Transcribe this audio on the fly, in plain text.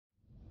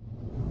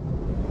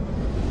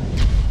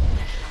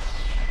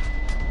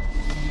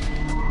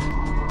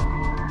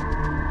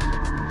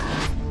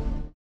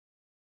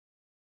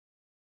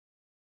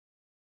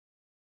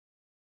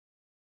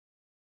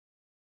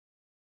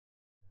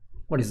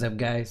What is up,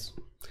 guys?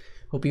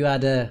 Hope you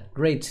had a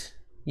great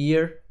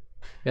year,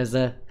 because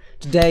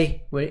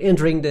today we're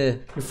entering the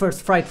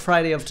first Fright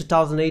Friday of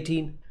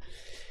 2018.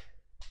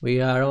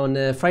 We are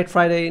on Fright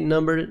Friday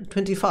number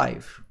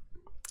 25.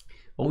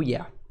 Oh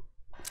yeah.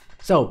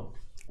 So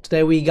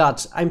today we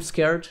got I'm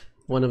Scared,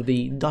 one of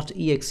the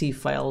 .exe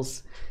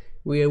files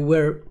we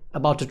were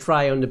about to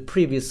try on the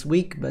previous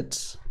week,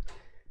 but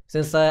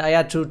since I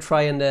had to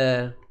try and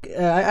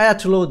I had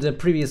to load the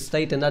previous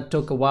state, and that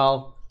took a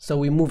while, so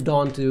we moved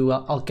on to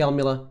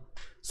Alchemilla,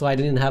 so I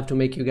didn't have to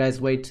make you guys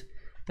wait,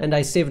 and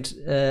I saved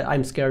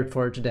I'm Scared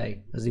for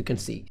today, as you can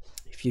see.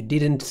 If you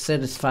didn't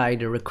satisfy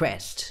the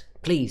request,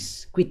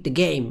 please quit the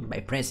game by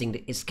pressing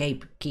the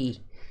escape key.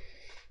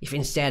 If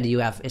instead you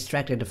have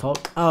extracted the file,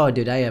 oh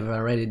dude, I have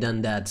already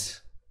done that.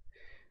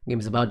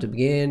 Game is about to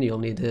begin. You'll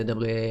need the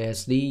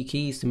WASD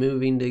keys to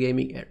move in the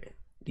gaming area.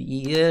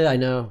 Yeah, I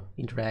know.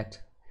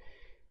 Interact.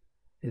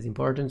 It's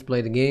important.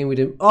 Play the game with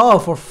him.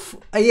 Oh,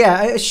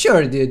 yeah,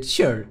 sure, dude,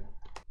 sure.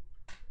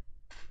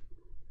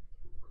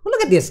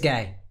 Look at this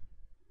guy.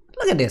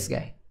 Look at this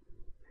guy.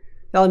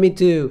 Telling me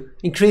to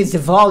increase the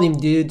volume,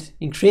 dude.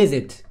 Increase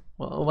it.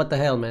 Well, what the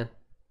hell, man?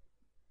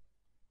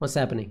 What's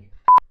happening?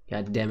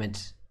 God damn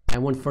it. I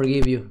won't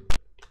forgive you.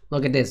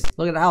 Look at this.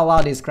 Look at how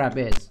loud this crap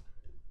is.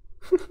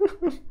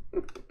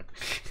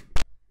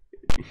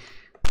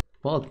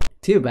 Well,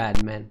 too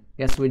bad, man.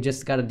 Guess we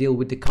just gotta deal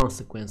with the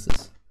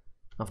consequences.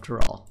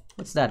 After all.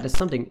 What's that? There's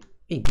something.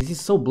 Hey, this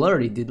is so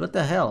blurry, dude. What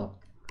the hell?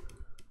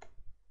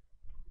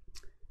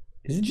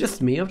 Is it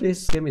just me, or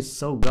this game is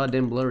so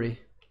goddamn blurry?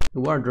 The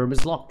wardrobe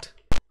is locked.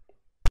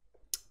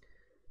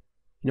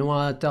 You know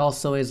what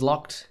also is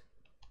locked?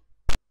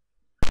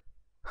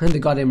 And the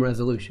goddamn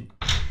resolution.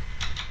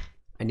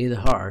 I need a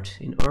heart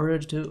in order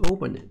to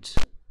open it.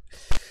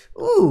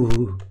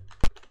 Ooh!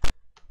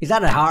 Is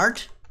that a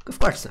heart? Of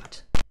course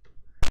not.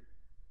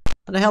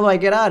 How the hell do I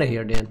get out of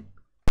here then?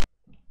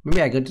 Maybe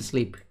I go to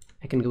sleep.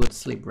 I can go to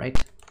sleep, right?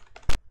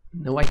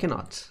 No, I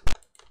cannot.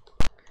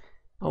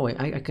 Oh wait,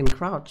 I can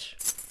crouch.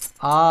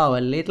 Oh, a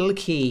little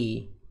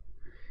key.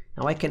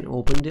 Now I can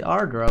open the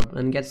wardrobe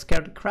and get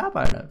scared the crap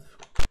out of.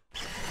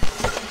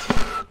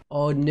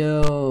 Oh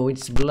no,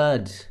 it's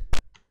blood.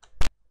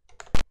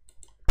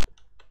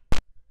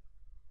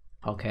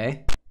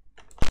 Okay.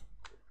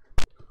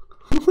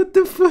 What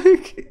the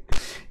fuck?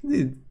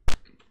 Dude.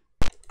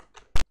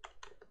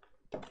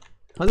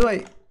 How do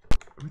I...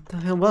 What the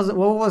hell was it?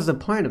 What was the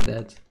point of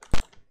that?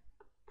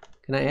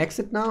 Can I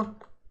exit now?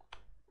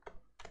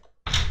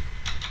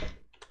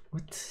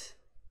 What?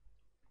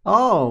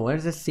 Oh,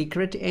 where's the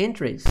secret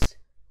entries?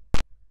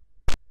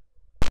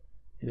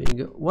 Here you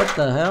go. What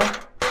the hell?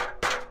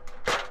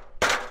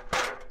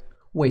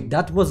 Wait,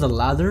 that was a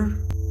ladder?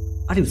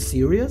 Are you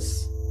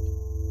serious?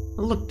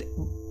 Look,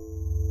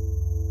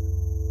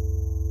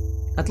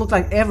 that looked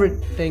like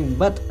everything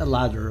but a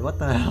ladder. What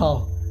the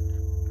hell?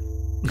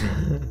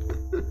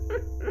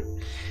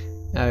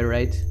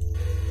 Alright.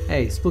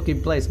 Hey, spooky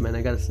place, man,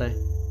 I gotta say.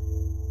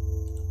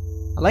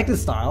 I like the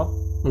style,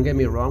 don't get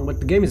me wrong, but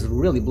the game is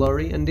really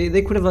blurry, and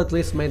they could have at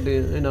least made the,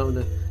 you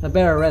know, a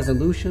better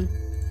resolution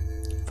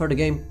for the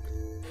game.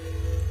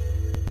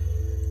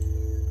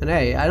 And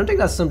hey, I don't think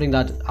that's something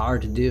that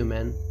hard to do,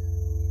 man.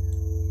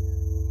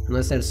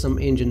 Unless there's some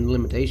engine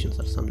limitations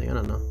or something, I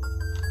don't know.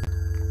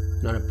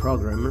 Not a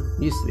programmer,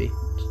 used to be.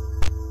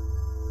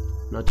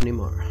 Not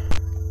anymore.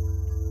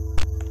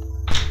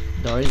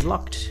 Door is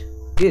locked.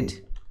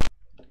 Good.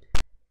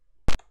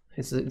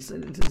 It's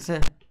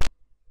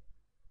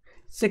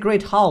a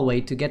great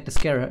hallway to get the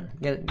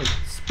get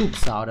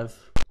spooks out of.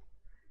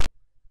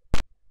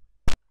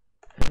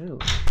 Oh,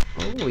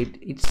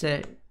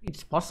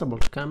 it's possible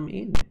to come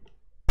in.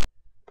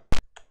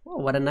 Oh,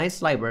 what a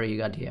nice library you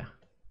got here.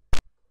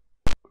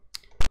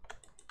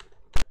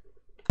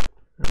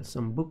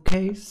 Some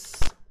bookcase,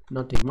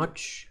 nothing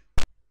much.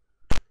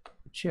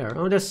 Chair.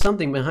 Oh, there's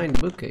something behind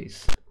the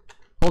bookcase.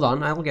 Hold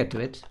on, I'll get to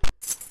it.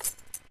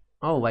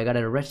 Oh, I got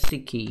a rusty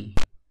key.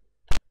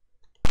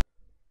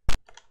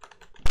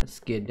 That's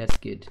good, that's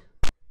good.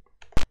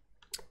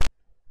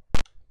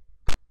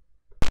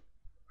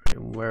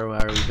 And where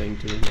are we going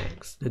to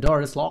next? The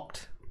door is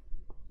locked.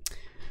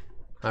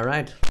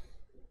 Alright.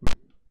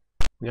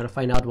 We gotta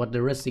find out what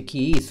the rusty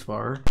key is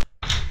for.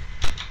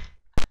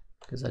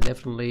 Because I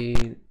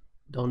definitely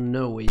don't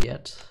know it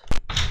yet.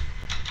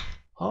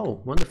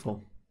 Oh,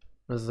 wonderful.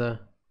 There's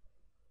a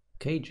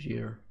cage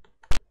here.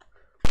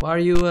 Why are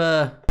you,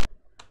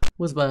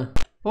 Whisper?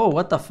 Oh,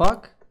 what the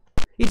fuck?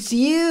 It's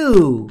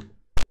you!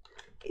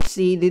 It's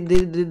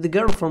the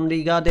girl from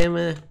the goddamn,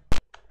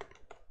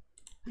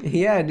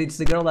 yeah, it's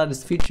the girl that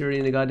is featured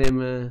in the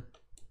goddamn,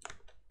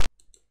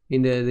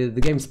 in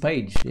the game's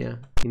page, yeah,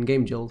 in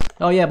Game Jolt.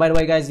 Oh yeah, by the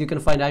way, guys, you can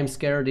find I'm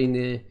Scared in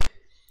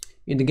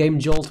the Game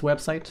Jolt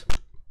website.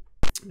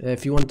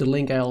 If you want the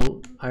link,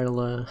 I'll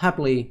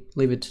happily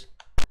leave it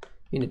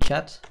in the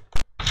chat.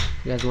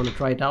 If you guys want to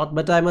try it out,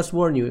 but I must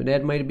warn you,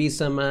 there might be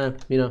some,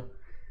 you know,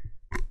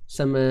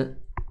 some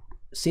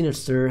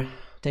sinister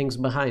things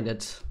behind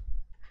it.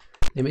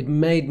 It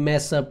may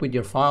mess up with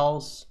your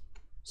files,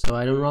 So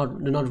I do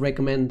not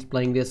recommend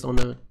playing this on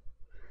an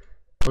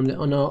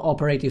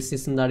operating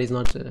system that is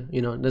not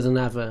you know, doesn't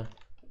have a,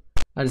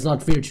 that is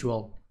not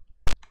virtual.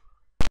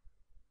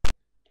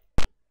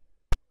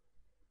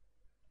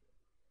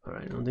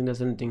 Alright, I don't think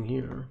there's anything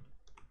here.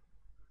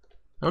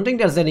 I don't think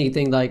there's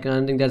anything like, I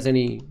don't think there's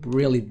any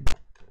really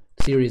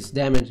serious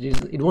damage.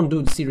 It won't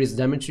do serious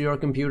damage to your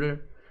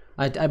computer.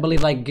 I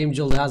believe like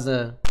GameJolt has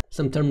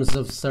some terms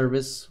of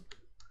service,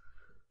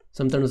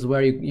 some terms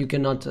where you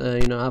cannot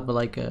you know, have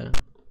like a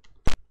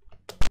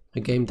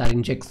game that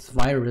injects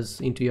virus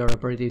into your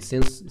operating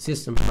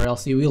system, or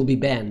else you will be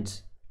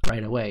banned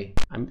right away.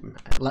 I'm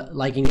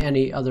liking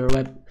any other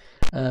web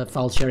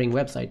file sharing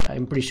website.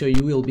 I'm pretty sure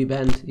you will be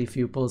banned if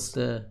you post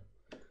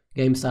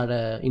games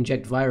that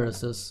inject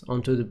viruses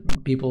onto the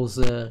people's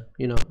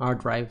you know, hard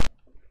drive.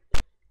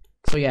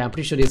 So yeah, I'm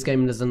pretty sure this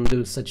game doesn't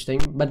do such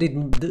thing, but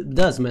it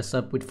does mess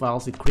up with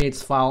files. It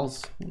creates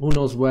files, who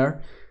knows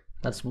where.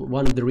 That's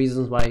one of the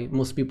reasons why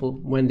most people,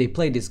 when they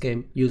play this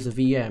game, use a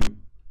VM.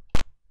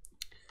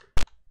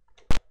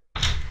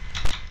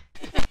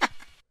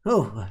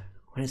 Oh,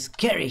 what a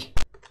scary,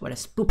 what a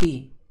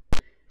spoopy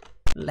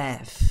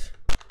laugh.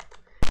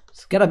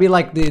 It's gotta be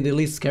like the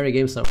least scary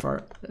game so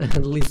far,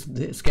 at least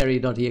the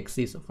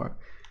Scared.Exe so far.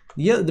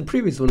 Yeah, the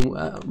previous one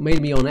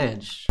made me on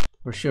edge,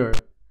 for sure.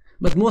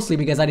 But mostly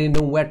because I didn't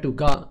know where to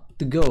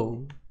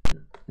go.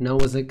 And I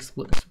was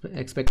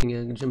expecting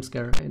a jump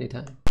scare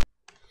anytime.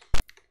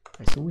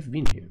 Right, so we've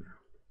been here.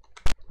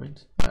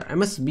 Right? I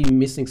must be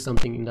missing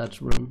something in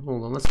that room.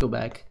 Hold on, let's go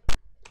back.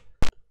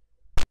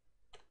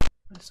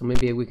 So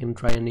maybe we can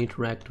try and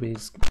interact with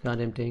these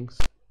goddamn things.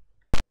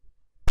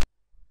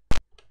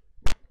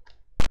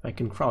 If I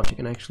can crouch, I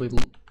can actually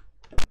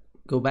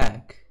go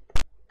back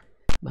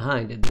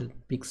behind it and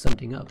pick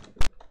something up.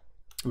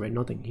 Right,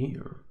 nothing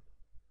here.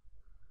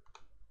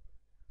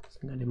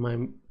 That in my,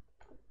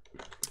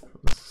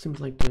 seems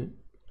like it's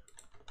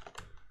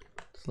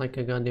like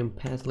a goddamn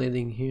path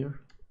leading here.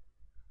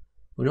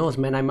 Who knows,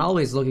 man? I'm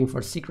always looking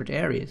for secret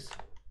areas.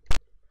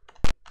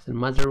 Doesn't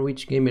matter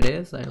which game it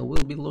is, I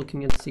will be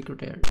looking at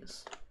secret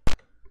areas.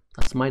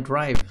 That's my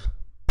drive.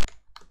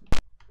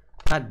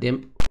 God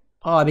damn.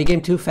 Oh, I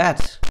became too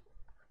fat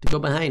to go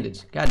behind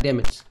it. God damn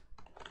it.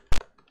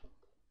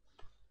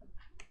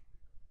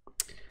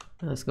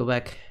 Let's go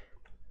back.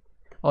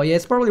 Oh yeah,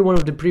 it's probably one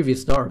of the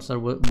previous doors that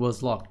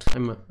was locked.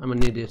 I'm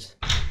an idiot.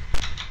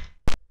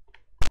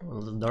 Well,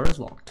 the door is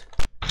locked.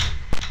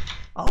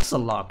 Also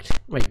locked.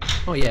 Wait.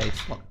 Oh yeah,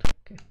 it's locked.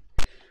 Okay.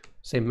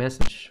 Same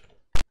message.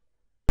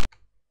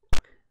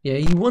 Yeah,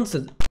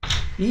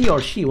 he or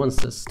she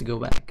wants us to go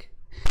back.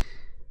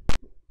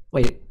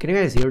 Wait, can you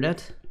guys hear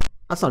that?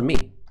 That's not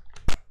me.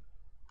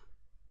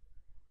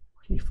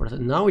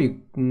 Now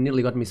you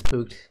nearly got me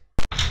spooked.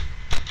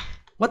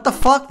 What the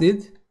fuck,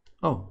 dude?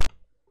 Oh.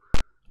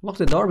 Lock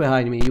the door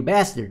behind me, you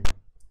bastard.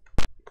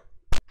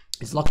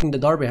 He's locking the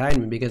door behind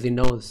me because he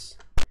knows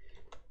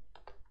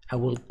I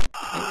will.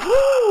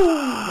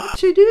 Ooh,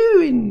 what you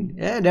doing?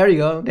 Yeah, there you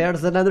go.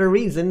 There's another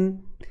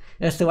reason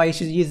as to why you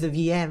should use the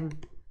VM.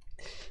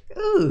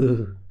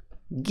 Ooh,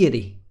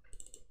 giddy.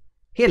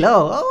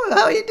 Hello. Oh,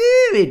 how you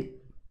doing?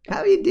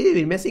 How you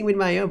doing? Messing with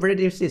my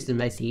operating system,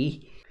 I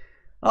see.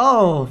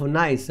 Oh,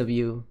 nice of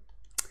you.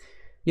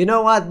 You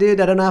know what, dude?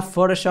 I don't have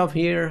Photoshop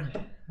here.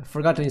 I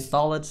forgot to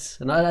install it,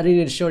 and I'm not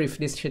even sure if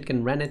this shit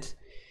can run it.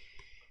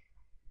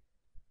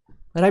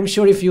 But I'm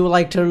sure if you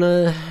like turn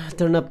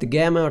up the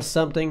gamma or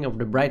something of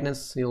the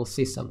brightness, you'll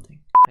see something.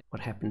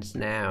 What happens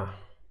now?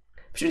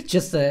 I'm sure it's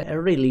just a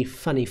really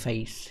funny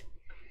face.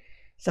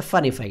 It's a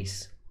funny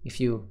face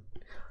if you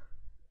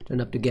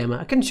turn up the gamma.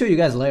 I can show you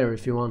guys later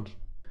if you want.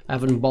 I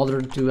haven't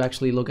bothered to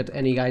actually look at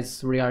any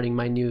guys regarding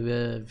my new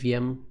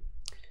VM.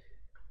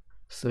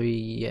 So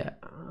yeah,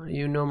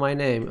 you know my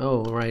name.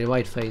 Oh right,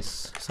 white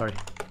face. Sorry,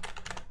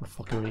 I'm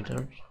fucking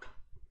retard.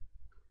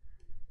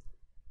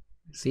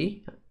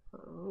 See?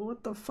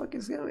 What the fuck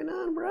is going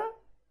on, bro?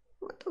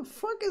 What the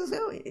fuck is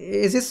going?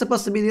 Is this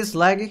supposed to be this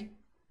laggy?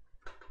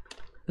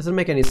 Doesn't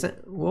make any sense.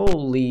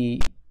 Holy!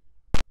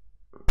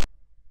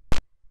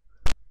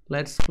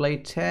 Let's play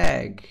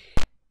tag.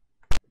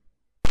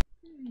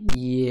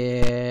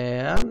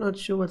 Yeah, I'm not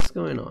sure what's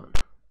going on.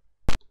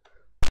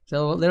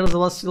 So there's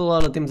still a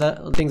lot of things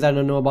I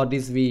don't know about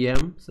this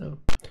VM, so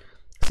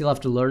still have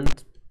to learn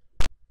it.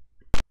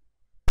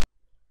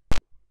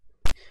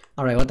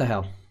 Alright, what the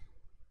hell?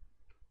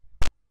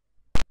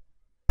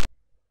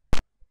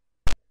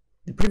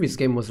 The previous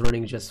game was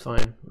running just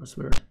fine. That's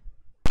weird.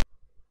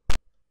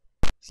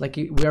 It's like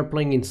we are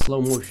playing in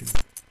slow motion.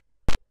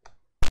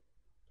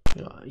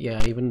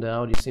 Yeah, even the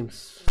audio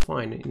seems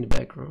fine in the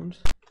background.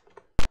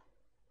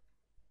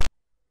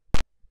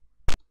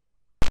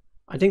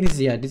 I think this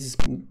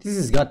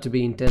has got to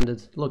be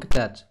intended. Look at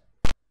that.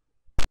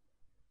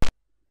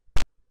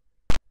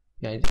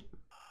 Yeah.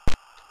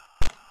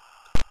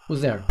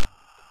 Who's there?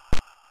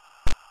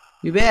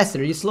 You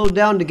bastard! You slowed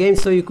down the game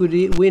so you could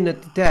win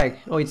at the tag.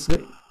 Oh, it's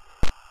good.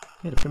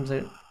 Yeah, the frames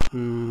are.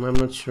 I'm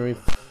not sure if.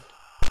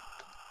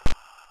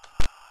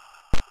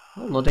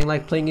 Well, nothing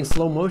like playing in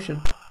slow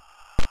motion.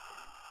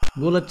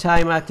 Bullet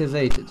time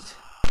activated.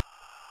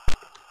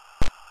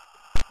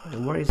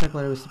 And what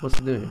exactly are we supposed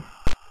to do here?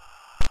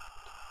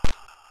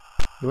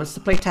 He wants to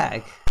play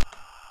tag.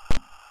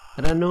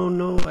 I don't know,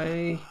 no,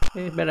 I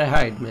better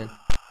hide, man.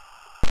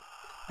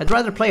 I'd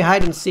rather play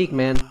hide and seek,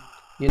 man.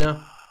 You know?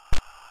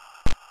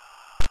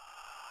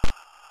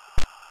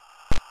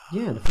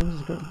 Yeah, the phone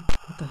is gone.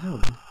 What the hell,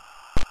 man?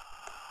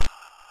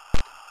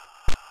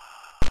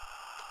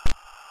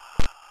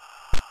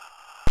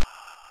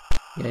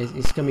 Yeah,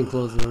 he's coming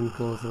closer and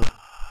closer.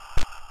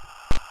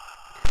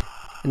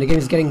 And the game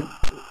is getting...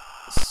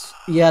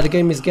 Yeah, the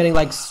game is getting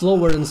like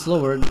slower and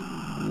slower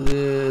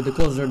the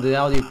closer the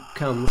audio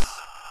comes.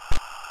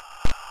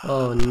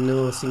 Oh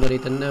no,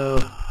 Senorita, no.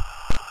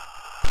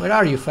 Where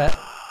are you, fat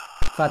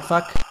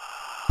fuck?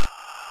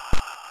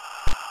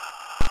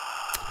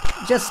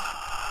 Just...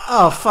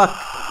 Oh, fuck.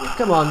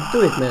 Come on,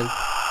 do it, man.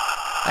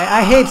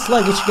 I hate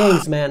sluggish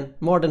games, man.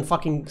 More than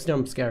fucking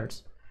jump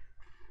scares.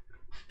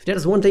 If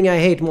there's one thing I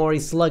hate more,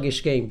 is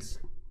sluggish games.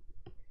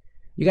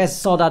 You guys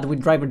saw that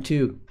with Driver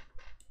 2.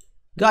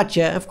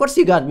 Gotcha. Of course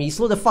you got me. You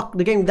slowed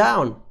the game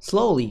down.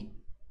 Slowly.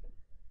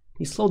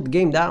 You slowed the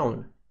game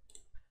down.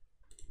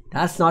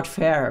 That's not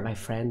fair, my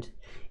friend.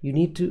 You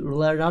need to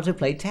learn how to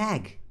play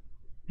tag.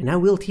 And I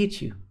will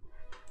teach you.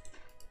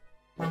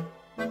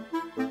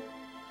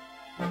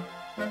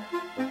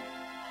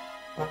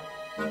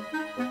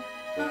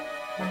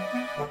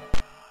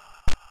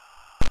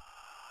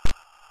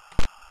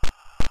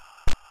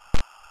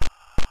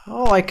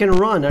 Oh, I can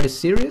run. Are you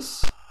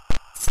serious?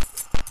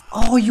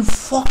 Oh, you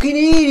fucking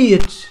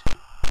idiot!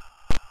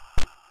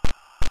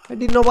 I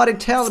didn't nobody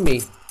tell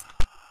me.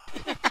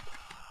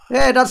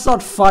 Hey, that's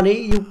not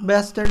funny, you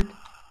bastard.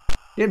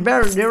 They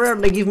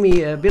rarely give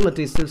me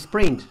abilities to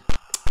sprint.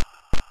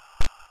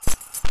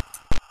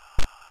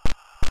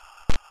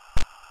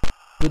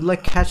 Good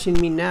luck catching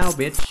me now,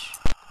 bitch.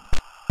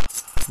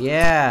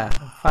 Yeah,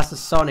 fast as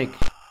Sonic.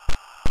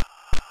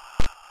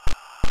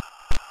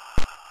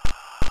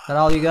 That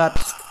all you got?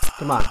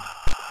 Come on,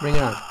 bring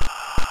it on.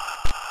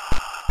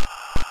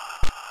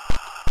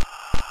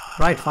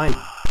 Right, fine.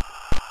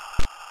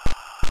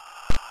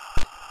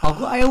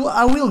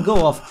 I will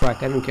go off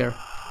track. I don't care.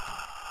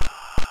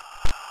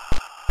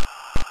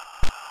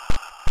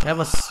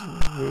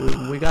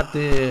 We got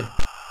the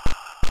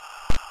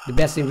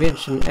best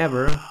invention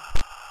ever.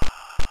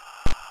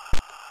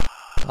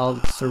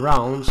 Called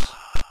surrounds,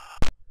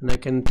 and I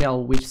can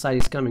tell which side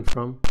it's coming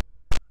from.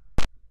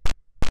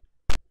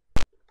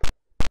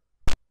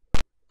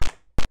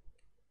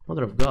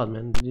 Mother of God,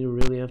 man! Did you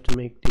really have to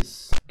make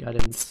these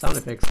goddamn sound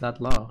effects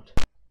that loud?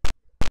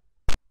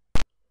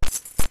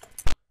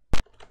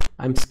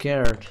 I'm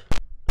scared.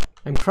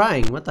 I'm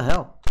crying. What the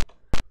hell?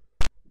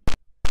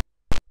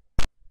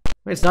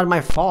 It's not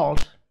my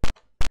fault.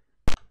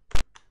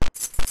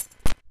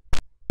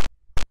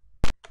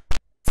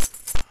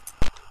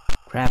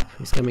 Crap,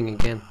 he's coming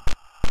again.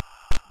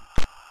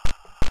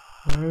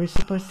 Where are we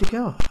supposed to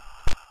go?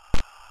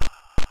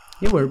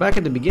 Yeah, we're back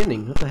at the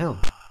beginning. What the hell?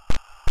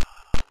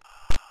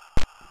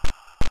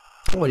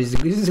 Oh, this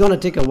is gonna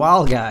take a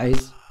while,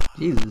 guys.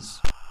 Jesus.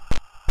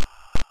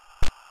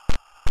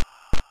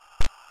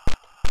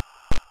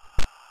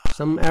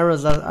 Some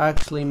errors are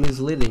actually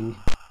misleading.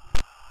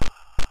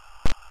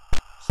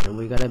 So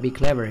we gotta be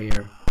clever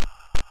here.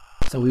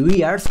 So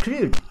we are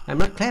screwed. I'm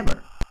not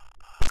clever.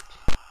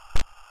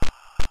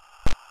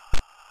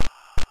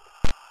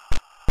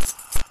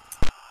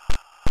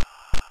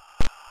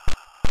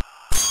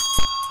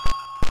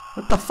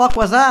 What the fuck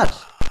was that?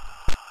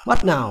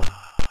 What now?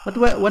 What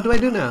do I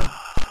do now?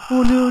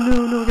 Oh no,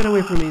 no, no, get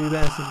away from me, you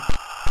bastard.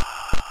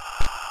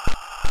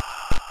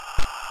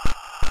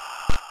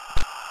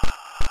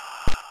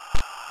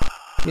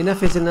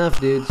 Enough is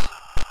enough, dudes.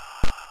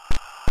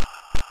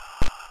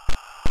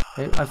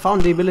 I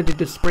found the ability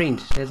to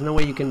sprint. There's no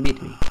way you can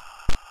beat me.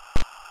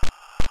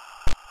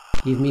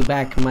 Give me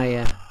back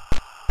my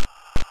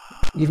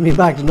give me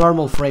back the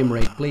normal frame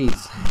rate,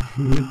 please.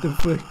 What the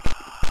fuck?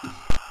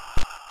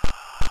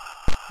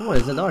 Oh,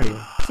 there's a door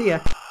here. See ya.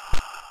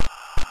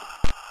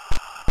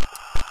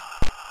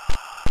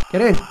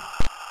 Get in!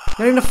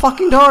 Get in the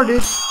fucking door,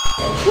 dude!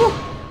 Woo!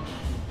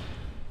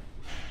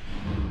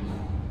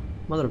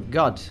 Mother of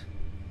God.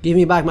 Give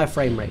me back my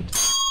frame rate.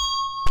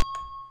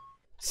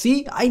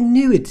 See? I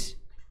knew it!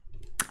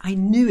 I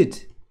knew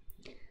it!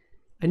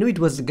 I knew it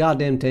was the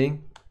goddamn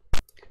thing.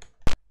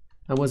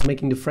 I was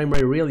making the frame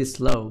rate really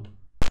slow.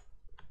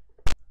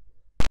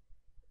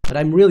 But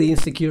I'm really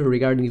insecure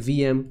regarding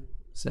VM,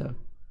 so...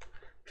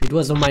 If it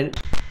was on my...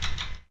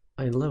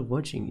 I love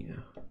watching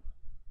you.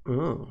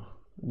 Oh,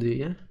 do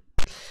you?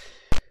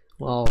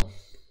 Well,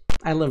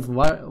 I love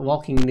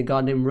walking in the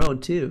goddamn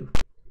road too.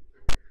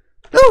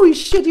 Holy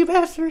shit, you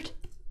bastard!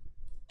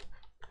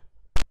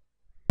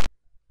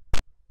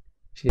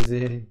 She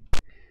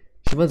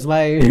wants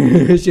my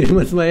she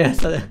wants my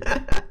ass,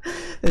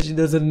 and she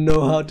doesn't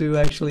know how to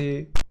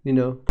actually, you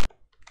know,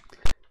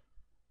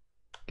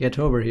 get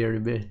over here a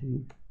bit.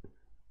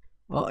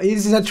 Oh,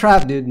 this is a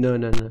trap, dude. No,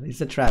 no, no,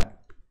 it's a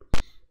trap.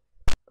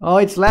 Oh,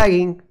 it's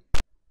lagging.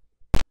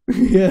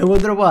 Yeah, I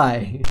wonder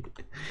why.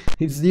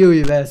 It's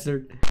you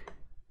bastard.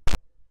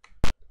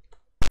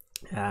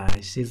 Ah,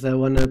 she's the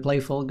one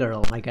playful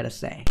girl, I gotta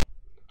say.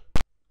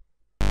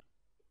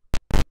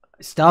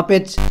 Stop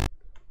it!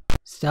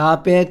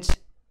 Stop it!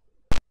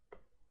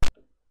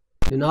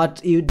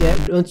 Don't you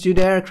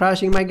dare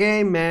crashing my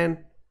game,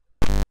 man.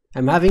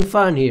 I'm having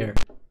fun here.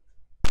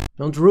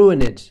 Don't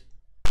ruin it.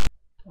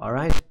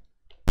 Alright?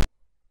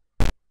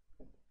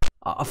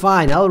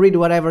 Fine, I'll read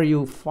whatever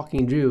you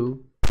fucking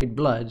drew with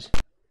blood.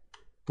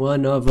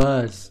 One of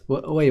us.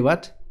 Wait,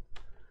 what?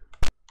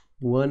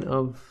 One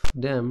of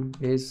them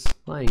is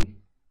flying.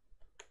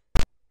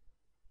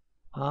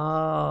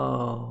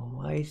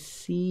 Oh, I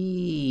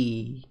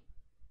see.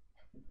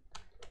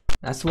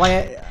 That's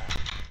why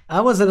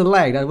I wasn't a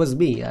lag, that was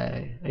me.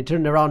 I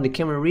turned around the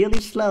camera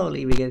really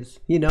slowly because,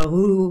 you know,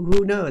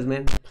 who knows,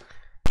 man.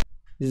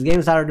 These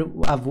games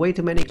have way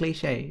too many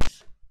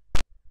cliches.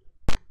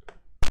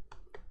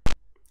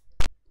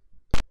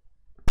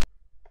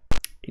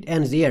 It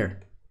ends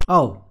here.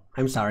 Oh,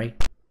 I'm sorry.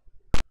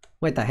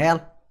 What the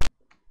hell?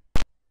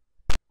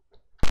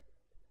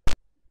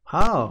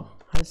 Oh,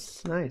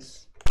 that's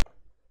nice.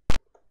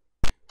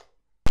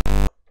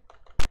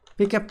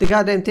 Pick up the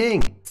goddamn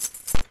thing.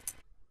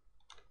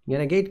 You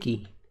got a gate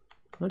key.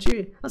 Not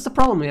sure. That's the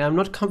problem, man. I'm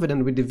not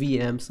confident with the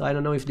VM, so I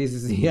don't know if this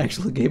is the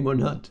actual game or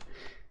not.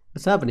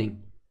 What's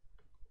happening?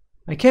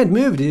 I can't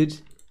move,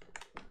 dude.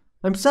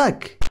 I'm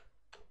stuck.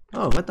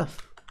 Oh, what the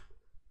f...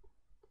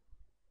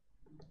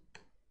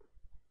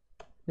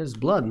 There's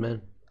blood,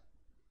 man.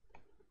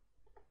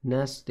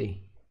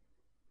 Nasty.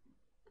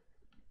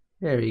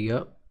 There you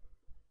go.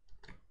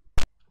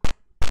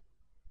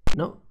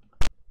 No.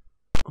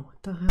 Oh,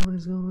 what the hell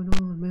is going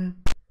on, man?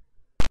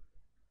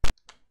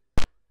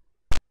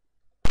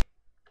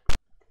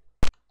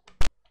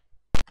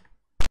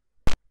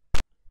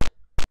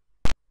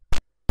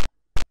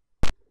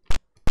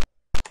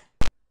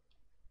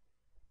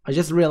 I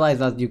just realized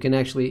that you can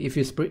actually, if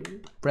you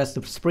press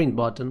the sprint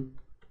button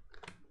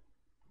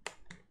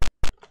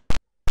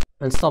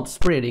and stop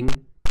sprinting,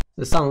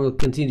 the song will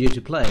continue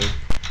to play.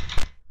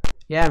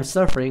 Yeah, I'm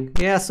suffering.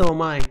 Yeah, so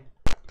am I.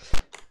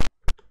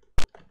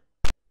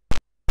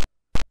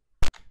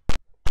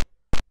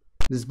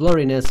 This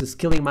blurriness is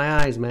killing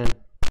my eyes, man.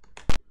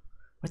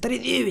 What are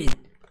you doing?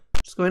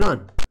 What's going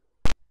on?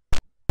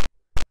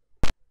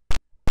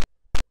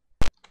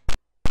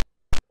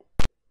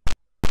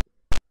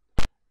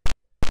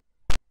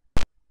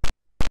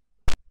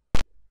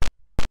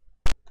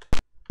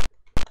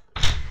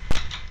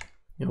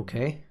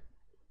 Okay.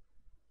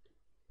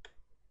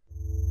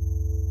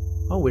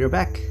 Oh, we're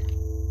back.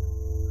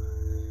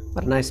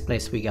 What a nice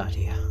place we got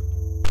here.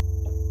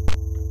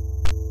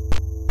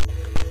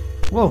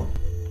 Whoa.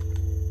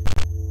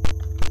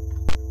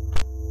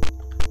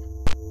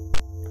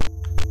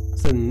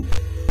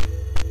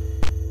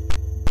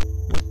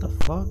 What the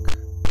fuck?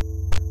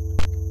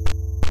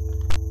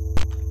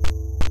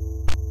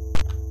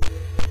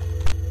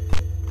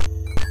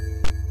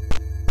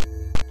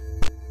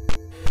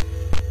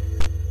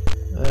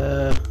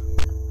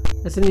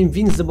 There's an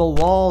invincible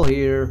wall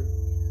here.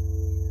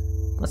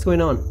 What's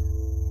going on?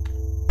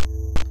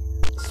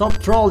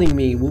 Stop trolling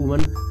me,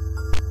 woman.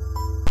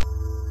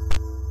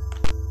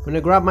 When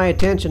you grab my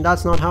attention,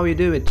 that's not how you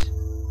do it.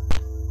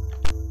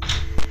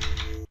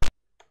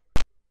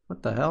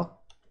 What the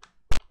hell?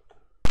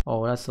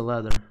 Oh, that's a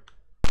ladder.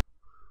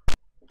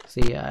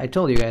 See, I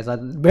told you guys,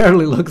 that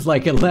barely looks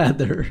like a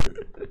ladder.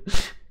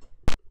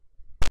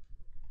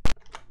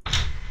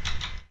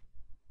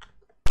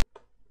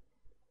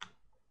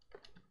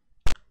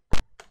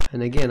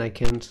 And again, I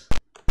can't...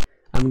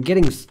 I'm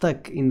getting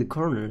stuck in the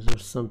corners or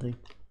something.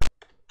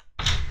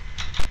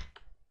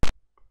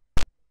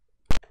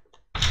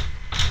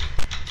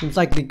 Seems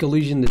like the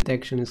collision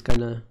detection is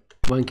kinda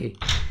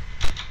wonky.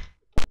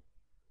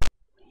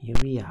 Here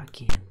we are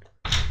again.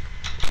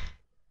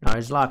 No,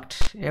 it's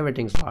locked.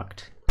 Everything's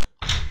locked.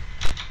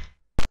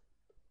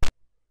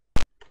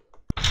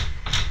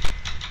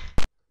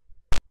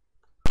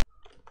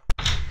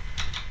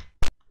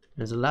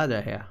 There's a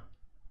ladder here.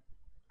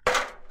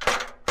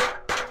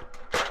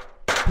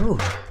 Oh,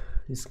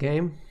 this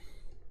game,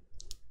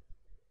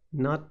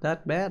 not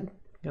that bad,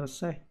 gotta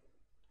say.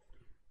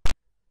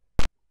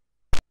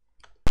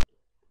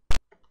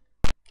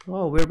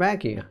 Oh, we're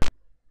back here.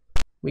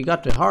 We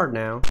got the heart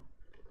now.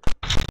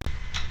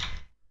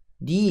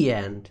 The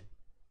end.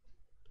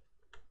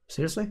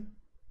 Seriously?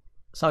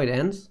 That's how it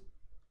ends?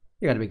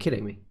 You gotta be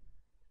kidding me.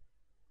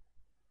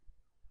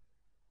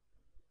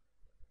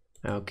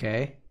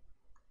 Okay.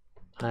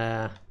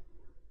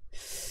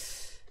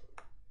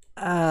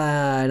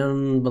 I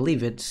don't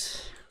believe it.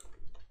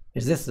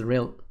 Is this the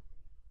real?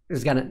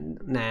 It's gonna...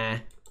 Nah.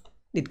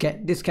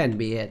 This can't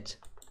be it.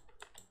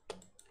 There's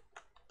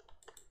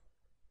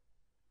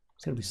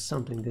gotta be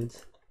something, dude.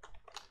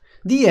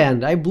 The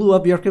end. I blew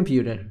up your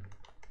computer.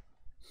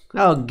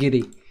 Oh,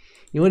 giddy.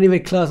 You won't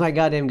even close my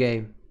goddamn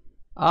game.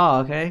 Oh,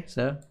 okay.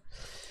 So.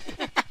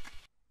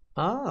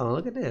 Oh,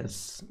 look at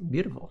this.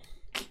 Beautiful.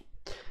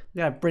 You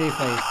got a pretty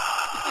face.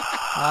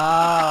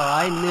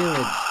 I knew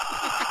it.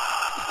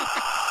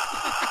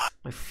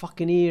 My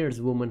fucking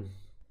ears, woman.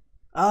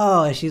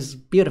 Oh, she's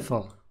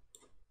beautiful.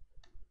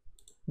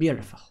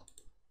 Beautiful.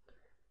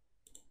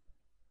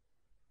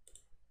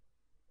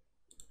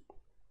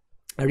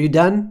 Are you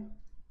done?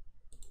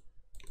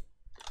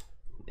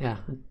 Yeah.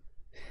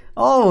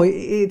 Oh,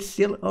 it's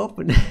still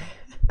open.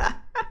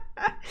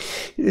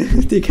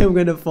 You think I'm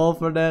gonna fall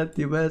for that,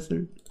 you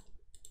bastard?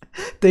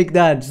 Take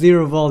that,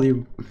 0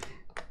 volume.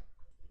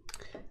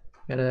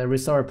 Gotta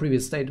restore a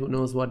previous state, who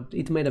knows what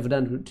it might have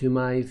done to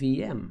my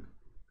VM.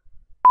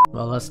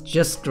 Well, that's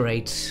just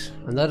great.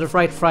 Another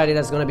Fright Friday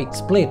that's gonna be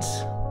split.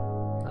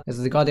 As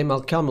the goddamn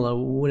Alchemilla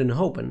wouldn't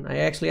open. I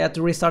actually had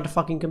to restart the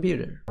fucking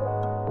computer.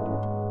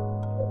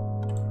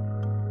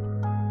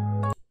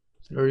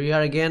 So here we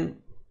are again.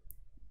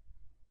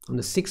 On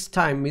the 6th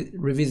time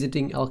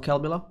revisiting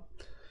Alchemilla.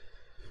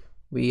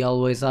 We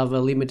always have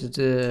a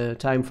limited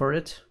time for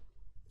it.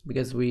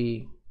 Because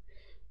we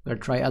gotta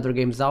try other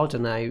games out,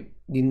 and I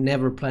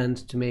never planned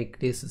to make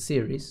this a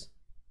series.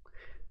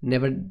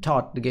 Never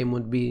thought the game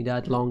would be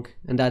that long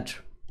and that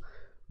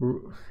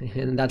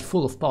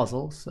full of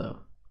puzzles. So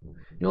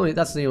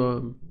that's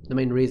the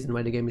main reason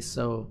why the game is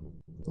so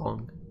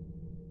long.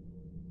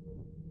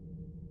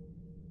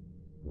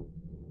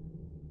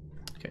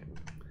 Okay.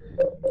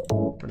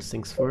 First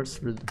things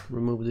first,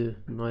 remove the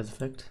noise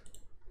effect.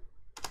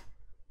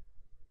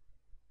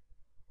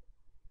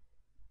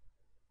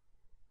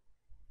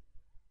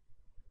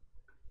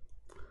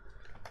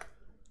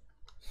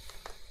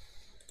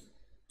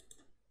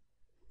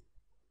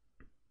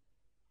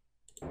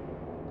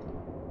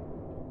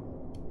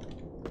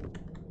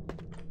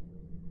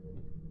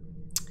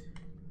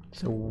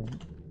 So,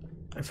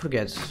 I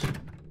forget,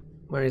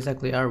 where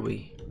exactly are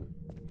we?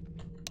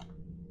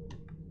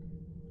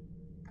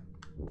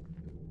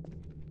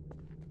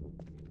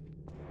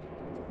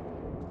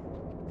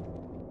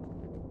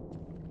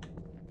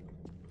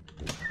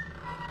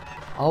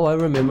 Oh, I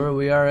remember,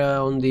 we are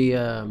on the,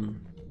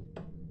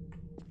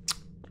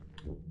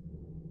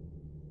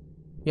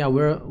 yeah,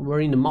 we're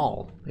in the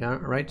mall, yeah,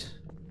 right?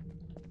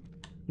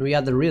 We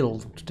had the riddle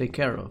to take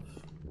care of,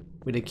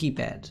 with a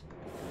keypad.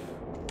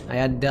 I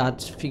had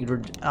that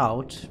figured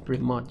out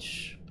pretty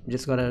much.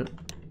 Just gotta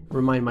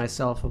remind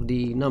myself of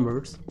the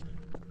numbers.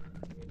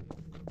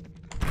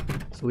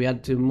 So we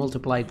had to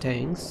multiply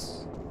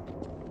tanks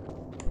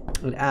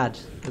and add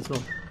as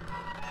well.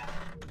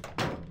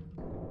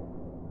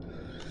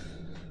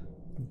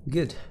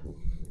 Good.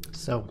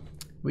 So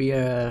we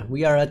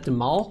are at the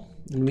mall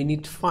and we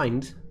need to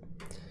find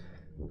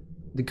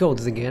the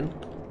codes again.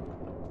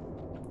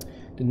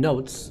 The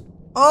notes.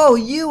 Oh,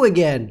 you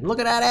again! Look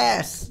at that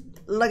ass!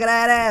 Look at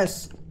that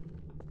ass!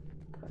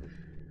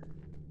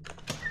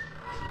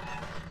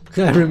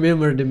 I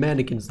remember the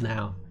mannequins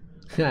now.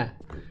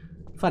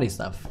 Funny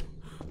stuff.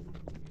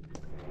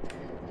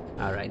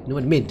 Alright, no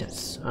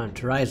admittance.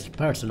 Authorized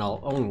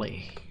personnel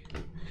only.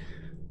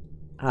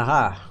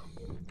 Aha.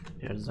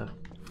 There's a...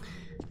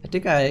 I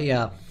think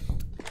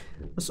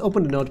let's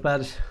open the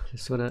notepad.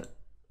 Just gonna...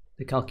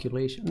 The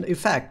calculation. In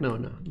fact, no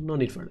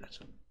need for that.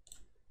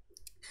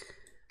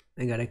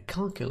 I got a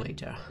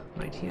calculator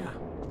right here.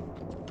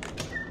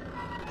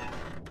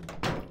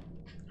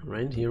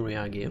 Right, here we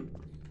are again.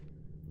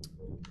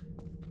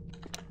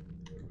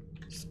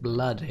 It's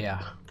blood here.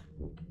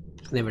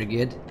 It's never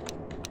good.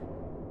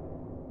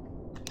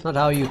 It's not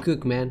how you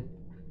cook, man.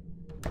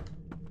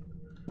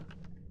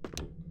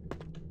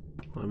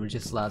 Let me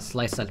just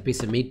slice that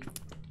piece of meat.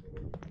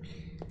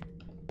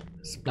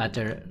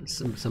 Splatter,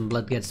 some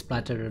blood gets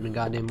splattered on the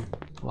goddamn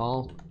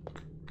wall.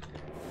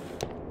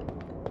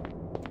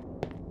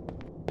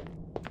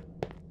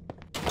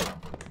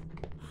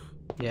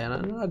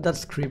 Yeah,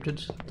 that's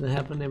scripted to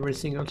happen every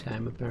single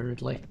time,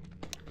 apparently.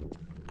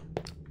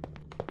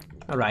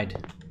 Alright.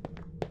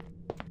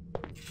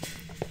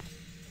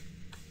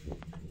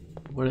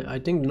 Well, I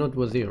think the note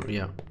was here,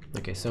 yeah.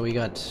 Okay, so we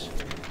got...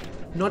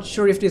 Not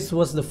sure if this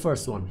was the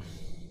first one.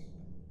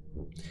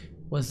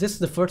 Was this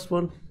the first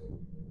one?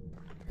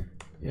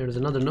 Here's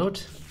another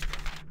note.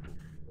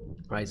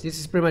 Right, this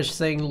is pretty much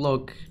saying,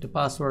 look, the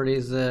password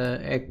is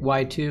Y2,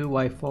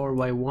 Y4,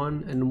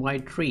 Y1, and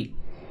Y3.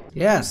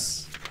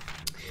 Yes!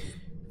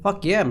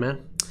 Fuck yeah,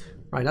 man.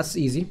 Right, that's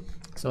easy.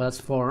 So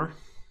that's 4.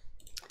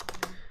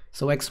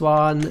 So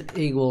x1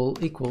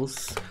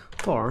 equals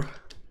 4.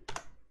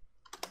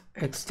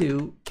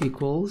 x2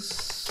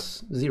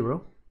 equals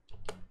 0.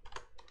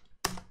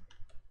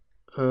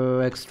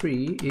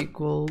 x3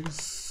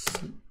 equals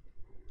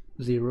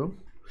 0.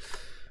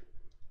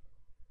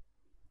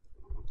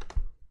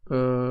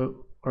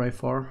 Alright,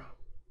 4.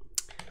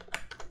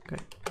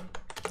 Okay.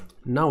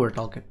 Now we're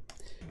talking.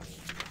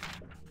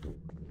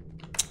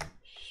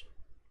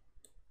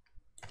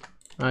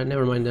 Alright,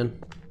 never mind then.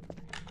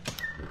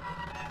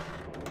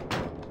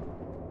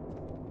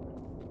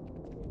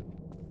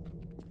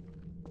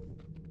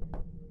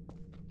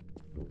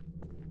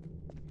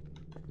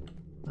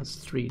 That's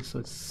 3, so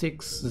it's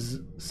 6,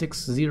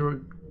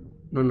 0.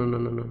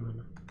 No.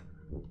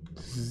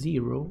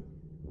 0,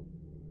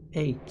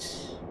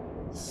 8.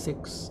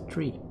 6,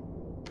 3.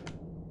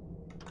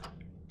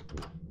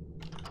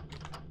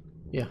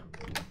 Yeah,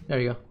 there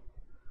you go.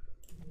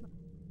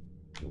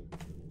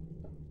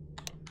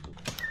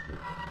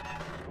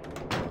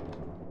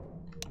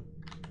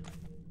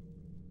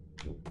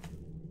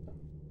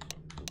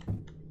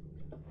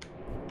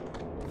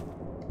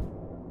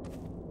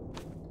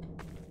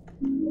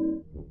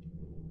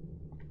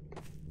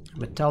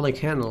 Metallic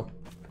handle.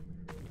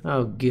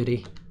 Oh,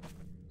 goody.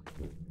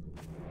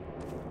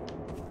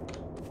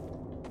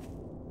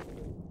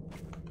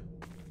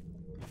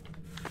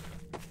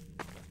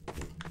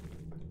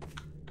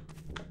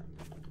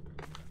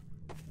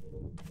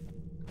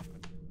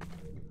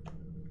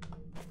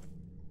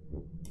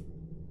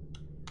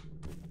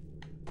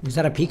 Is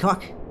that a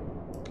peacock?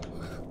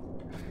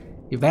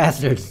 You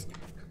bastards.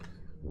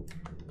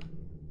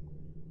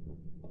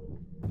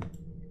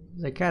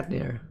 There's a cat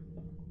there.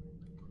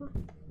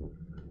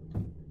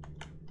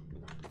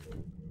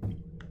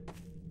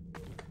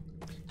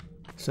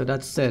 So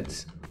that's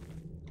it.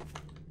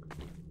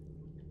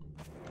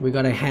 We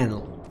got a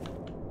handle.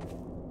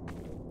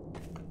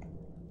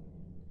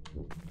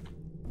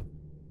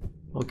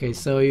 Okay,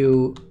 so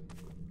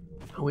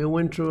we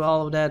went through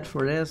all of that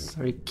for this?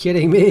 Are you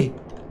kidding me?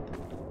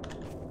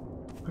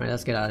 Alright,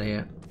 let's get out of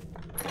here.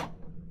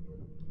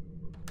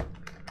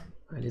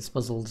 Alright, this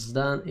puzzle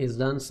is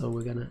done, so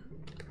we're gonna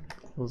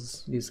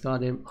close these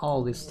goddamn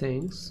all these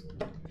things.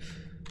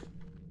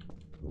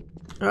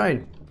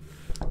 Alright.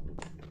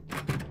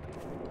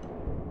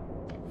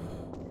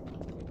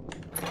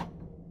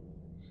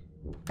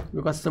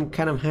 We got some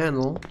kind of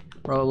handle,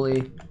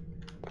 probably.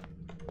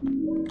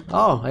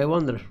 Oh, I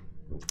wonder.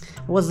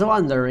 I was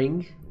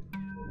wondering.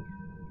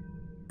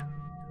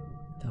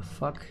 The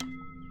fuck?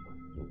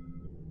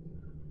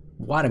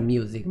 What a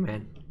music,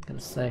 man.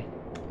 Gotta say.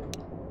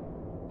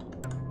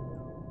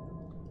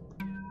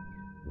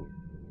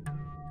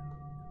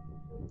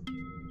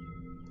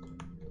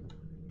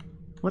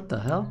 What the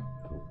hell?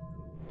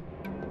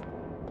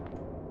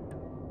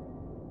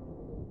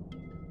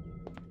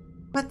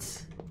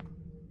 What?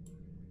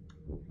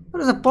 What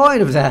is the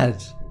point of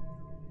that?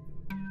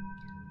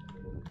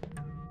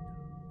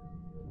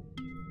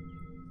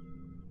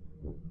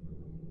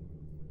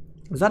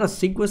 Is that a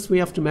sequence we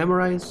have to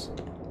memorize?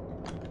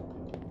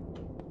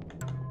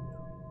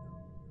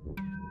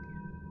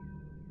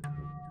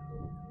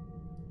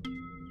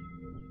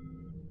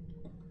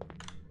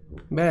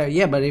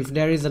 Yeah, but if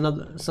there is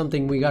another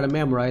something we gotta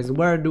memorize,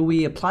 where do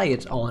we apply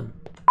it on?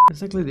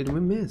 Exactly did we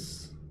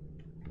miss?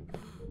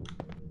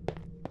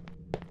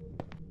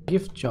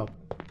 Gift shop.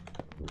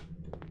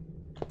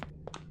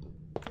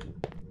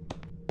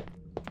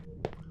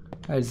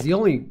 That's the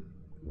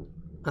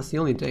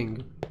only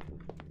thing.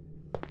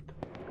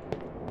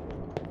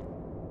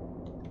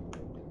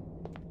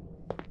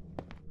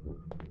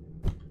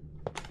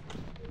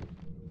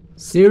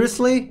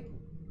 Seriously?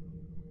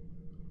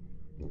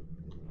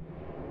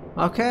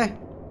 Okay.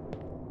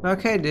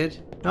 Okay, dude.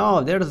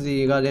 Oh, there's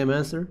the goddamn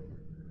answer.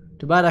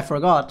 Too bad I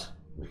forgot.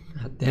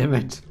 God damn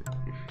it.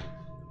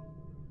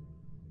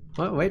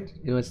 What? Wait.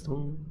 It was...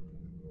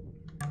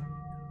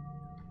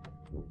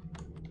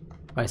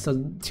 Alright,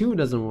 so 2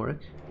 doesn't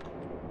work.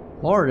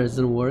 4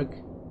 doesn't work.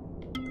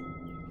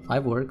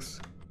 5 works.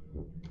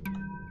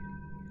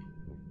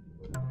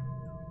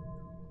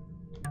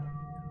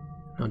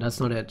 No, that's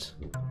not it.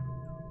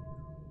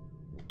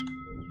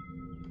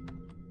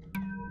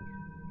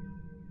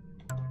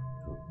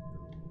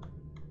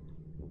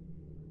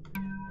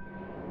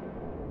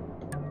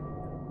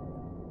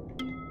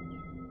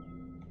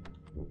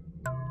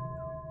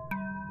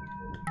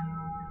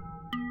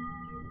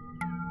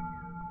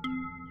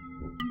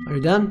 Are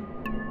you done?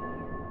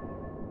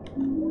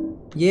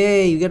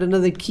 Yay, you got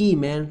another key,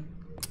 man.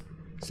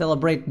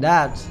 Celebrate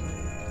that.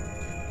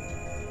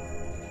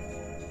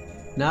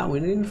 Nah, we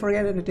didn't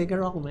forget to take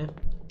her all, man.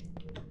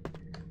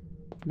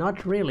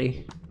 Not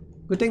really.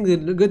 Good thing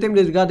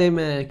the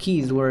goddamn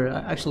keys were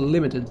actually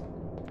limited.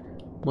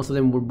 Most of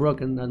them were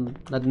broken, and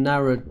that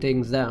narrowed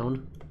things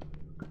down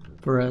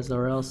for us,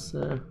 or else,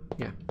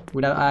 yeah,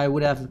 I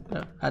would have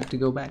had to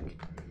go back.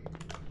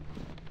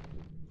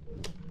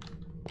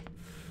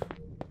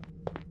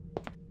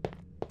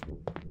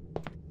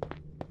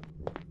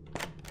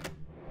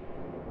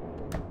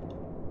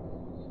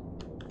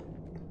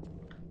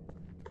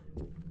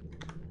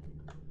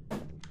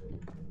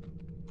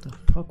 The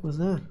fuck was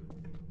that?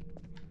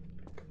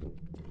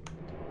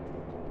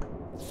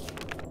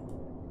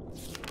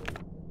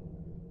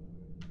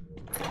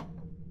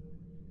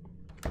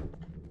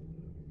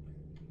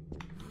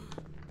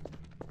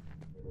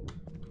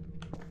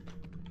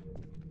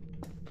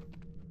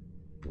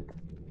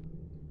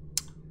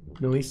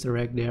 No Easter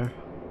egg there.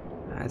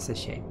 That's a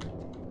shame.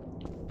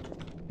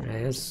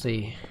 Alright, let's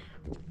see.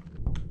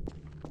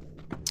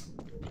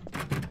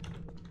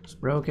 It's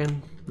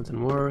broken.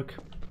 Doesn't work.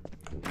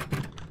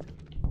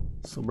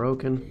 So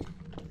broken.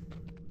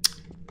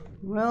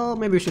 Well,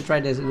 maybe we should try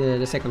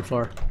the second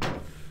floor.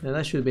 Yeah,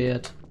 that should be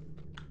it.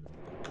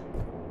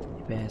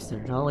 You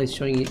bastard. Always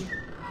showing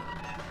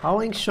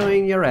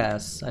your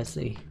ass, I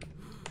see.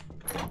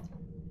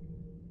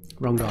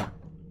 Wrong door.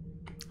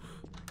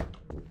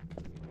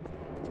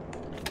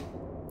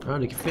 Oh,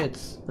 it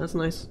fits. That's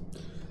nice.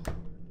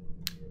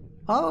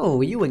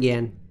 Oh, you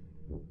again.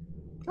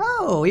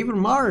 Oh, even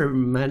more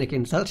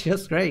mannequins. That's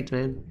just great,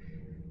 man.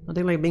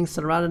 Nothing like being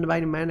surrounded by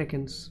the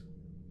mannequins.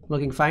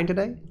 Looking fine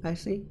today, I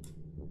see.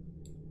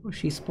 Oh,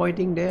 she's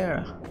pointing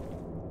there.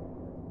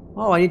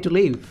 Oh, I need to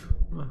leave.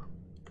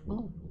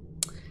 Oh.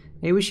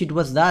 I wish it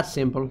was that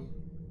simple.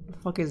 The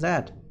fuck is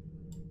that?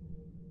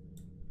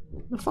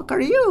 The fuck are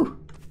you?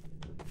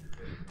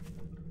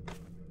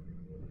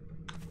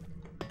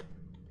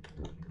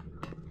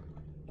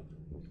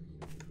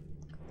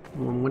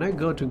 When I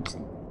go to...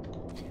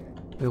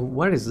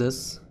 What is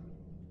this?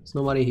 There's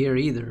nobody here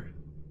either.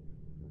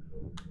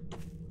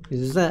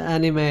 Is this an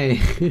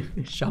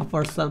anime shop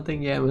or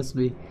something? Yeah, it must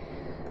be.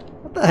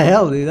 What the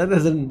hell, dude? That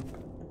isn't...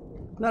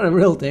 Not a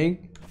real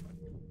thing.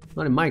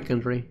 Not in my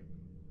country.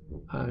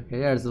 Okay,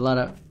 there's a lot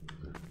of...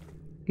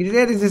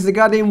 This is the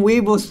goddamn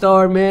Weeble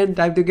store, man.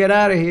 Time to get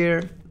out of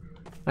here.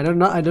 I do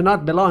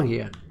not belong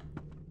here.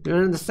 You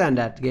don't understand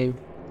that game.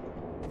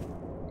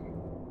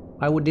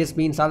 Why would this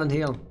be in Silent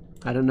Hill?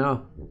 I don't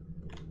know.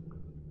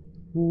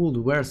 Who would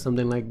wear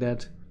something like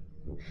that?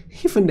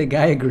 Even the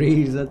guy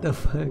agrees. What the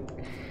fuck?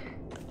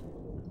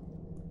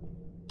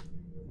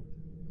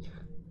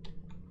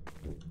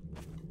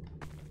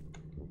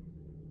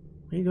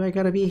 Why do I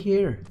gotta be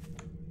here?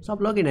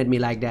 Stop looking at me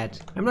like that.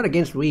 I'm not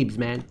against weebs,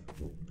 man.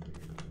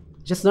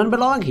 Just don't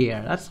belong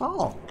here, that's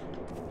all.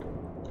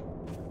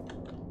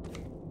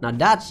 Now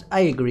that I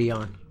agree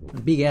on. A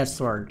big ass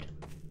sword.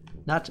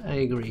 That I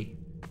agree.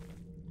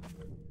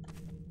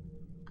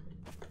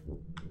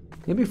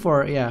 Maybe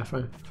for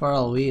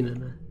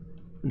Halloween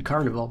and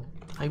Carnival.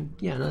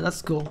 Yeah, no,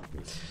 that's cool.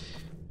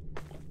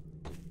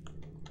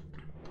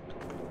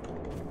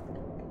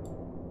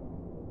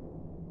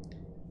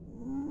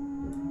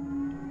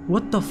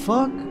 What the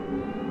fuck?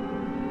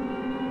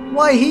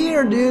 Why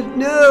here, dude?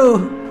 No!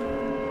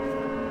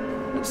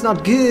 That's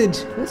not good.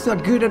 That's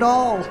not good at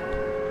all.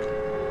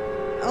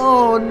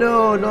 Oh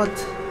no, not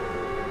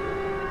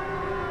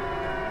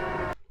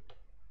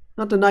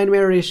the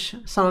nightmarish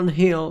Silent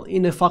Hill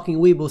in a fucking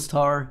Weeble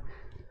Star.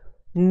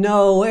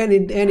 No,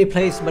 any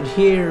place but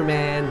here,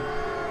 man.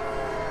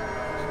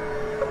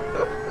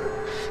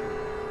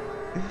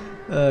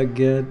 Oh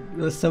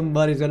god,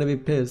 somebody's gonna be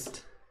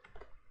pissed.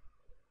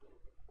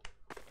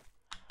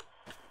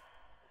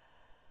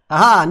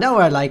 Aha, now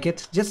I like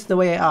it, just the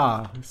way I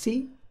are.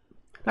 See?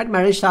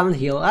 Nightmarish Silent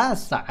Hill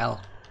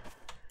style.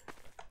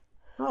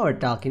 Oh, we're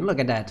talking, look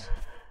at that.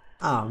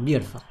 Ah,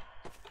 beautiful.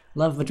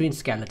 Love between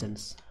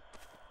skeletons.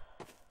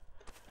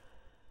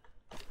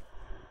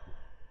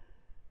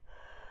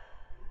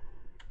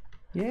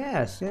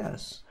 Yes,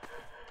 yes.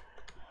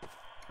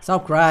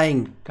 Stop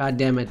crying, god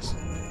damn it.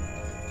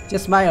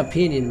 Just my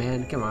opinion,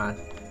 man, come on.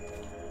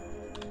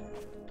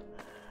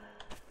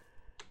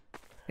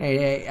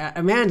 Hey,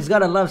 a man's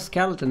gotta love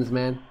skeletons,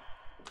 man.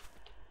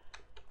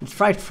 It's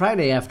Fright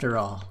Friday after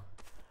all.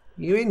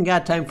 You ain't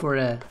got time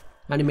for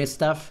anime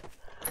stuff.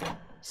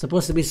 It's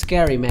supposed to be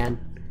scary, man.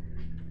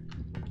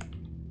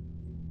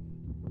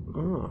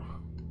 Oh,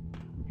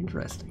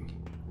 interesting.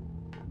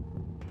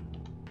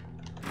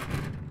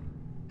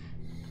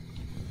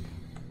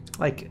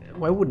 Like,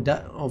 why would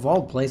that, of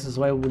all places,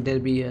 why would there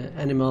be an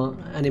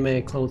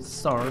anime clothes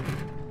store?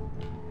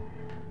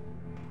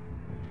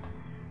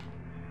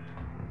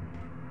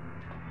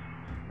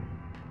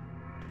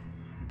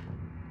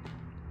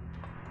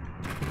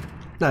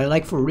 No,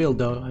 like for real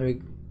though, I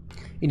mean,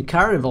 in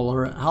Carnival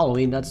or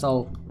Halloween, that's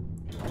all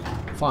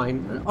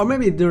fine. Or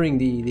maybe during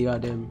the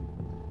goddamn,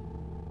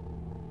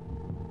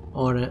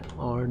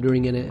 or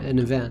during an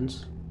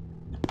event.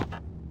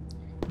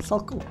 It's all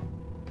cool.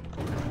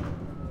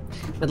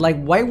 But like,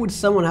 why would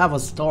someone have a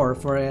store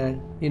for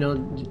you know,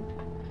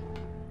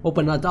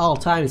 open at all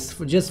times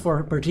just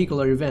for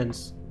particular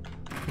events?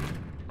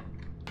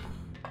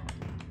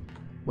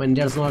 When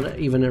there's not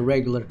even a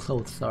regular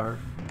clothes store.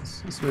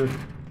 It's weird.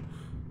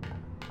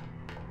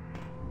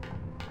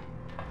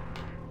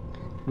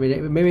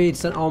 Maybe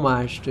it's an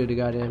homage to the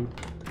goddamn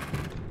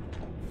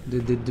the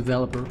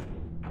developer.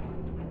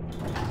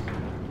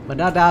 But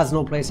that has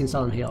no place in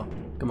Silent Hill.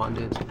 Come on,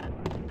 dude.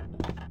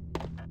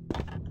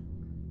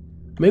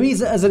 Maybe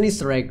it's as an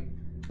Easter egg.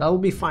 That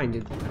would be fine,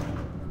 dude.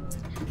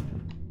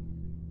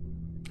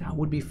 That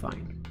would be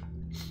fine.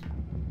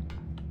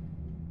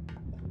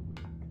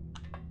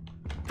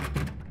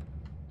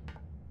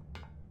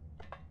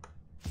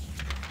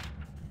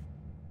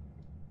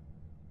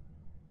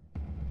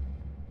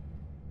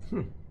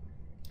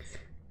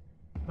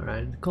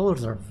 Alright, the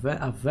colors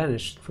have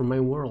vanished from my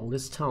world.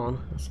 This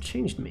town has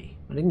changed me.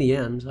 But in the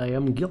end, I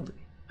am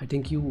guilty. I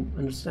think you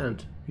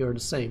understand. You're the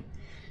same.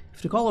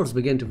 If the colors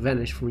begin to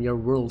vanish from your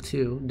world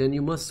too, then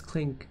you must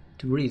cling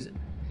to reason.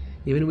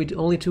 Even with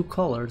only 2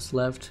 colors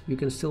left, you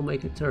can still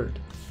make a third.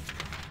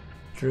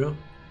 True.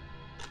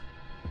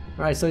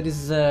 Alright, so this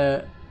is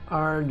a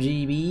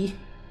RGB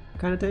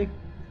kind of thing.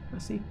 I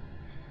see.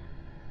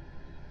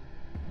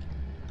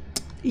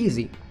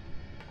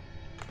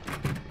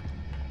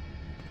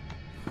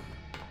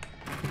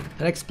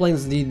 That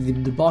explains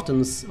the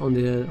buttons on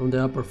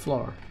the upper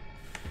floor.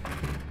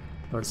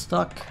 We're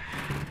stuck.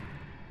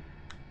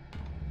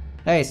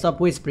 Hey, stop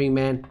whispering,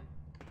 man.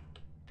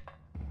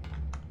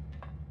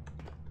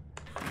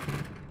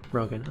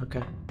 Broken,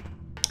 okay.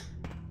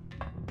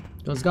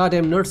 Those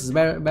goddamn nurses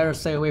better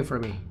stay away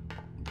from me.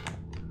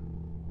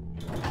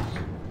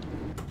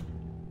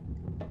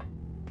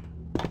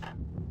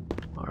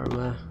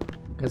 Or,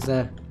 because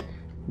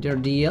they're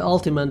the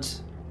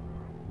ultimate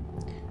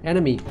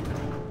enemy.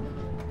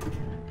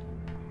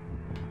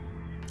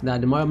 Now,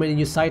 the moment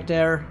you sight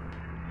there,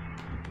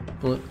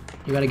 well,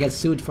 you gotta get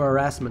sued for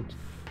harassment.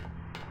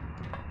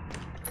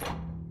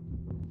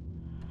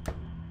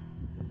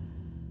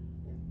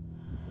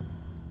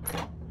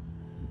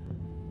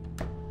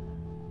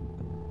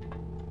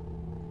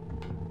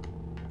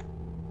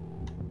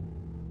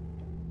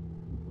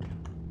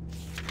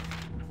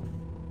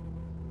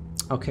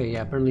 Okay,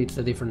 yeah, apparently it's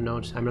a different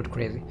note. I'm not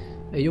crazy.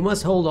 You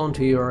must hold on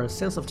to your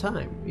sense of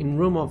time. In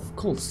room of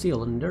cold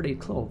steel and dirty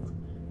cloth,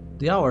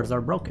 the hours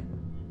are broken.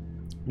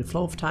 The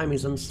flow of time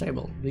is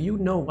unstable. Do you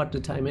know what the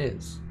time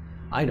is?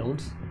 I don't.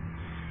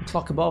 The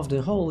clock above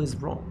the hole is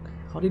wrong.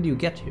 How did you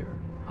get here?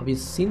 Have you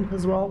seen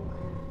as well?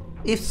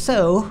 If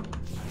so,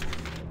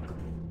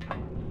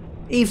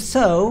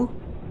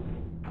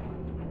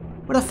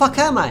 where the fuck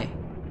am I?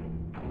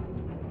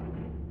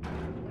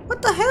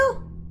 What the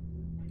hell?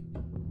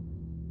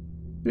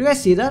 Did you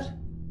guys see that?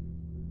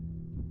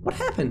 What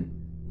happened?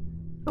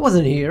 I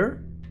wasn't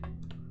here.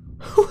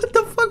 What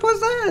the fuck was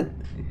that?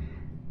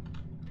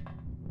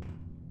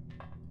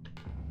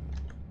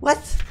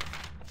 What?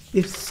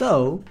 If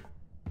so...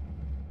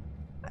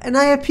 And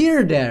I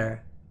appeared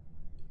there.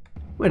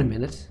 Wait a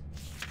minute.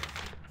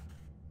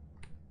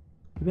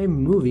 Maybe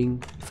I'm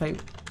moving. If I...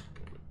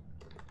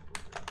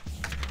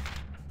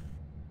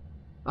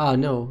 Oh,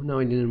 no,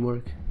 it didn't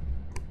work.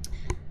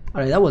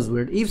 Alright, that was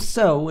weird. If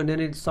so, and then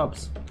it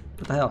stops.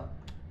 What the hell?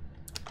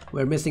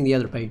 We're missing the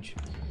other page.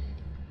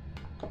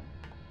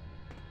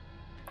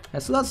 Yeah,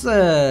 so that's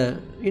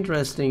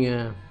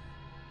interesting.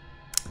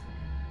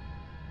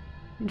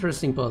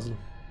 Interesting puzzle.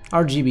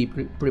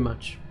 RGB, pretty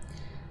much.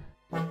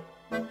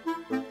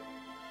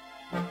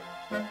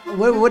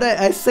 What would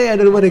I say? I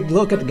don't want to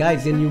look at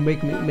guys, and you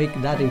make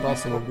that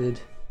impossible,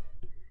 dude.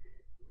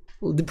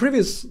 Well, the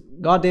previous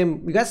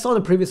goddamn, you guys saw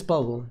the previous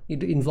puzzle.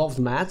 It involved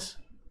math.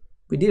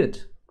 We did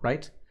it,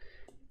 right?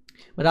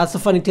 But that's the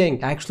funny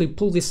thing. I actually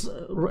pulled this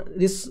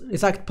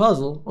exact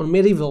puzzle on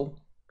Medieval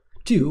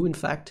 2, in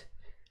fact,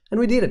 and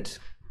we did it.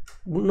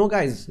 No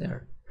guys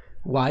there.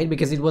 Why?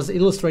 Because it was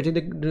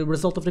illustrated the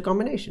result of the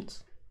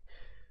combinations.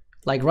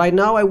 Like right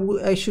now,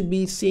 I should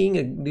be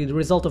seeing the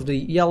result of the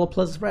yellow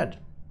plus red.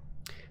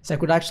 So I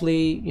could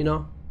actually, you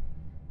know,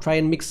 try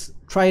and mix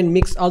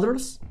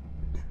others,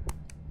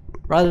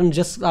 rather than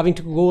just having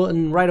to go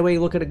and right away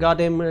look at the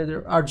goddamn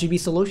RGB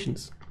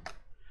solutions.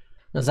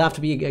 Does have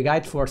to be a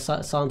guide for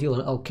Silent Hill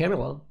and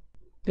Alchemilla?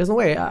 There's no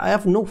way. I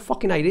have no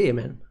fucking idea,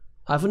 man.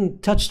 I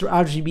haven't touched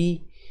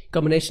RGB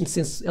combination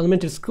since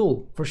elementary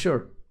school, for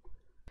sure.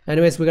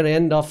 Anyways, we're gonna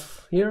end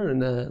off here,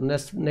 and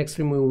next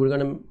stream we're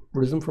gonna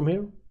resume from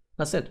here.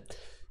 That's it.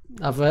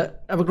 Have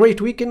a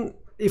great weekend.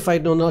 If I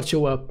do not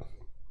show up,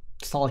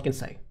 that's all I can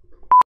say.